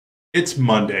It's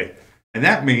Monday, and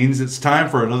that means it's time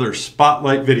for another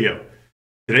Spotlight video.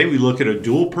 Today we look at a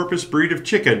dual-purpose breed of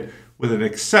chicken with an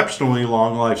exceptionally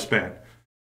long lifespan.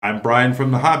 I'm Brian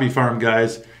from the Hobby Farm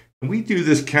Guys, and we do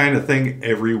this kind of thing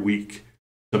every week.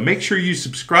 So make sure you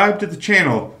subscribe to the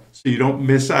channel so you don't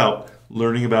miss out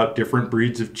learning about different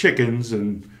breeds of chickens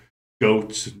and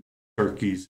goats and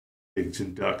turkeys, pigs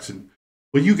and ducks, and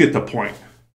well, you get the point.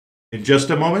 In just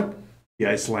a moment, the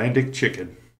Icelandic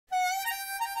chicken.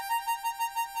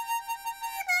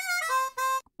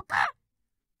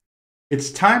 It's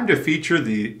time to feature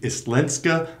the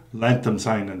Íslenska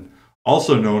landslægnin,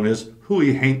 also known as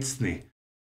Hui Heintsni.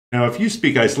 Now, if you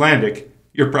speak Icelandic,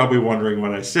 you're probably wondering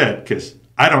what I said, because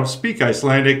I don't speak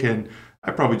Icelandic and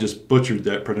I probably just butchered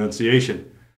that pronunciation.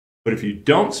 But if you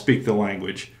don't speak the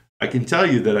language, I can tell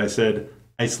you that I said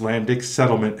Icelandic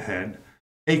settlement hen,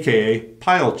 aka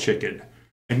pile chicken,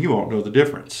 and you won't know the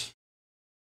difference.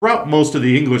 Throughout most of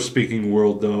the English-speaking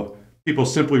world, though, people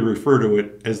simply refer to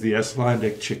it as the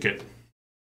Icelandic chicken.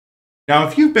 Now,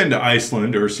 if you've been to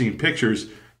Iceland or seen pictures,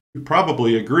 you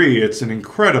probably agree it's an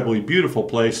incredibly beautiful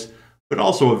place, but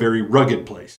also a very rugged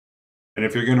place. And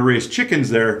if you're going to raise chickens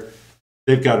there,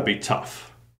 they've got to be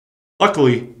tough.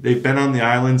 Luckily, they've been on the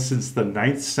island since the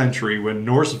 9th century when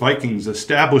Norse Vikings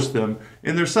established them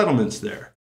in their settlements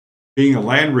there. Being a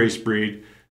landrace breed,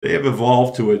 they have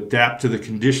evolved to adapt to the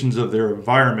conditions of their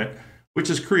environment, which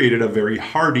has created a very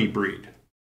hardy breed.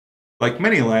 Like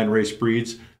many landrace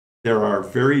breeds, there are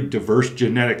very diverse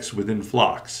genetics within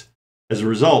flocks. As a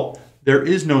result, there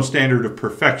is no standard of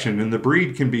perfection, and the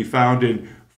breed can be found in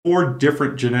 4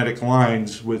 different genetic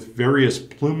lines with various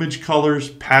plumage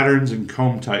colors, patterns, and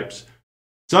comb types.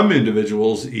 Some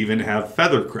individuals even have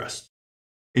feather crests.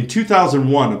 In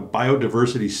 2001, a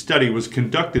biodiversity study was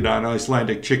conducted on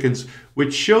Icelandic chickens,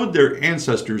 which showed their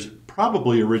ancestors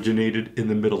probably originated in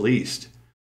the Middle East.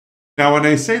 Now, when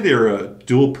I say they're a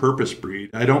dual-purpose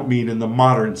breed, I don't mean in the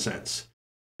modern sense.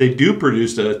 They do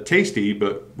produce a tasty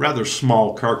but rather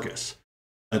small carcass.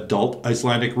 Adult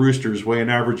Icelandic roosters weigh an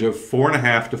average of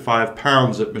 4.5 to 5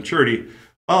 pounds at maturity,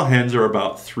 while hens are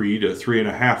about 3 to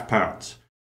 3.5 pounds.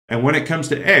 And when it comes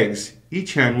to eggs,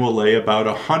 each hen will lay about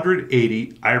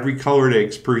 180 ivory-colored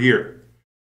eggs per year.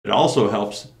 It also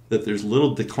helps that there's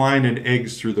little decline in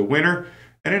eggs through the winter,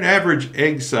 and an average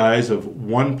egg size of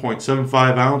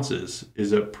 1.75 ounces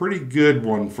is a pretty good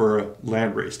one for a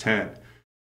land-raised hen.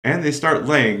 And they start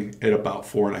laying at about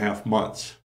 4.5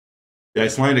 months. The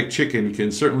Icelandic chicken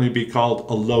can certainly be called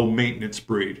a low-maintenance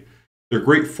breed. They're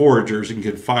great foragers and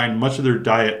can find much of their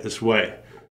diet this way.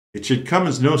 It should come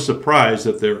as no surprise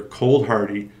that they're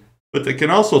cold-hardy, but they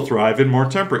can also thrive in more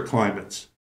temperate climates.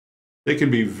 They can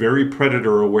be very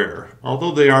predator-aware,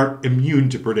 although they aren't immune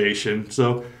to predation,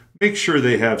 so make sure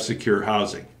they have secure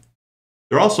housing.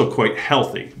 They're also quite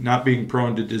healthy, not being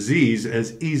prone to disease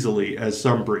as easily as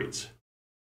some breeds.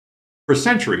 For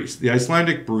centuries, the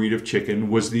Icelandic breed of chicken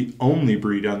was the only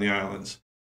breed on the islands.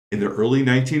 In the early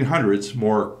 1900s,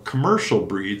 more commercial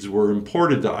breeds were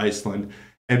imported to Iceland,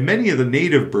 and many of the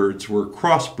native birds were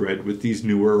crossbred with these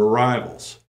newer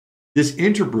arrivals. This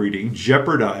interbreeding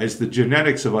jeopardized the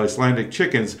genetics of Icelandic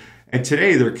chickens, and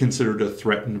today they're considered a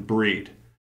threatened breed.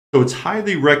 So it's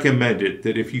highly recommended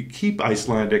that if you keep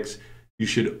Icelandics, you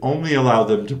should only allow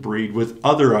them to breed with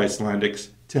other Icelandics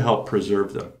to help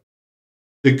preserve them.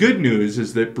 The good news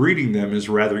is that breeding them is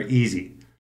rather easy.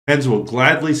 Hens will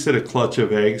gladly sit a clutch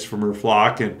of eggs from her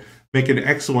flock and make an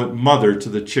excellent mother to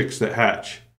the chicks that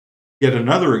hatch. Yet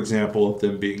another example of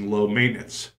them being low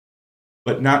maintenance.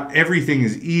 But not everything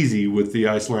is easy with the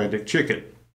Icelandic chicken.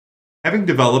 Having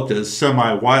developed as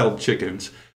semi-wild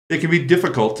chickens, they can be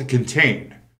difficult to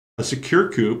contain. A secure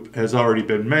coop has already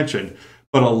been mentioned,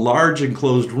 but a large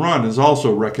enclosed run is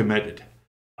also recommended.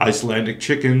 Icelandic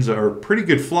chickens are pretty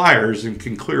good flyers and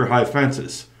can clear high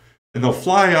fences, and they'll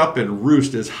fly up and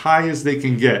roost as high as they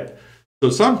can get,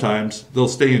 so sometimes they'll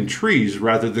stay in trees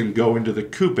rather than go into the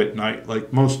coop at night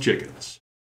like most chickens.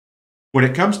 When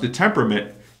it comes to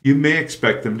temperament, you may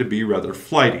expect them to be rather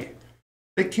flighty.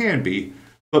 They can be,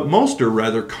 but most are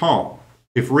rather calm.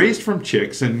 If raised from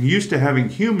chicks and used to having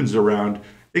humans around,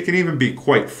 they can even be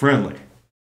quite friendly.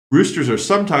 Roosters are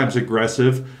sometimes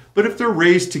aggressive, but if they're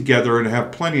raised together and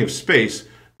have plenty of space,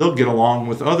 they'll get along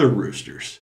with other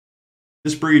roosters.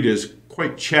 This breed is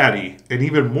quite chatty, and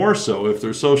even more so if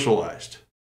they're socialized.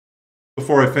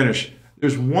 Before I finish,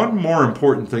 there's one more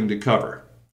important thing to cover.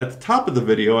 At the top of the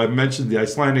video, I mentioned the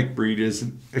Icelandic breed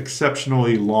is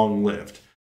exceptionally long-lived.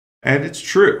 And it's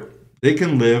true. They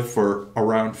can live for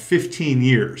around 15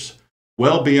 years,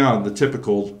 well beyond the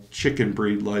typical chicken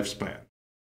breed lifespan.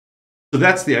 So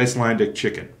that's the Icelandic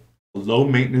chicken. a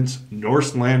low-maintenance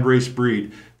Norse landrace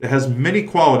breed that has many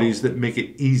qualities that make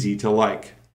it easy to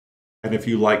like. And if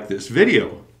you like this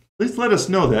video, please let us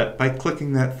know that by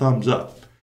clicking that thumbs up.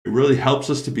 It really helps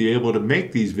us to be able to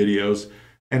make these videos,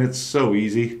 and it's so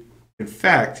easy. In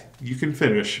fact, you can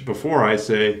finish before I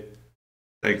say,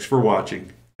 thanks for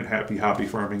watching, and happy hobby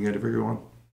farming, everyone.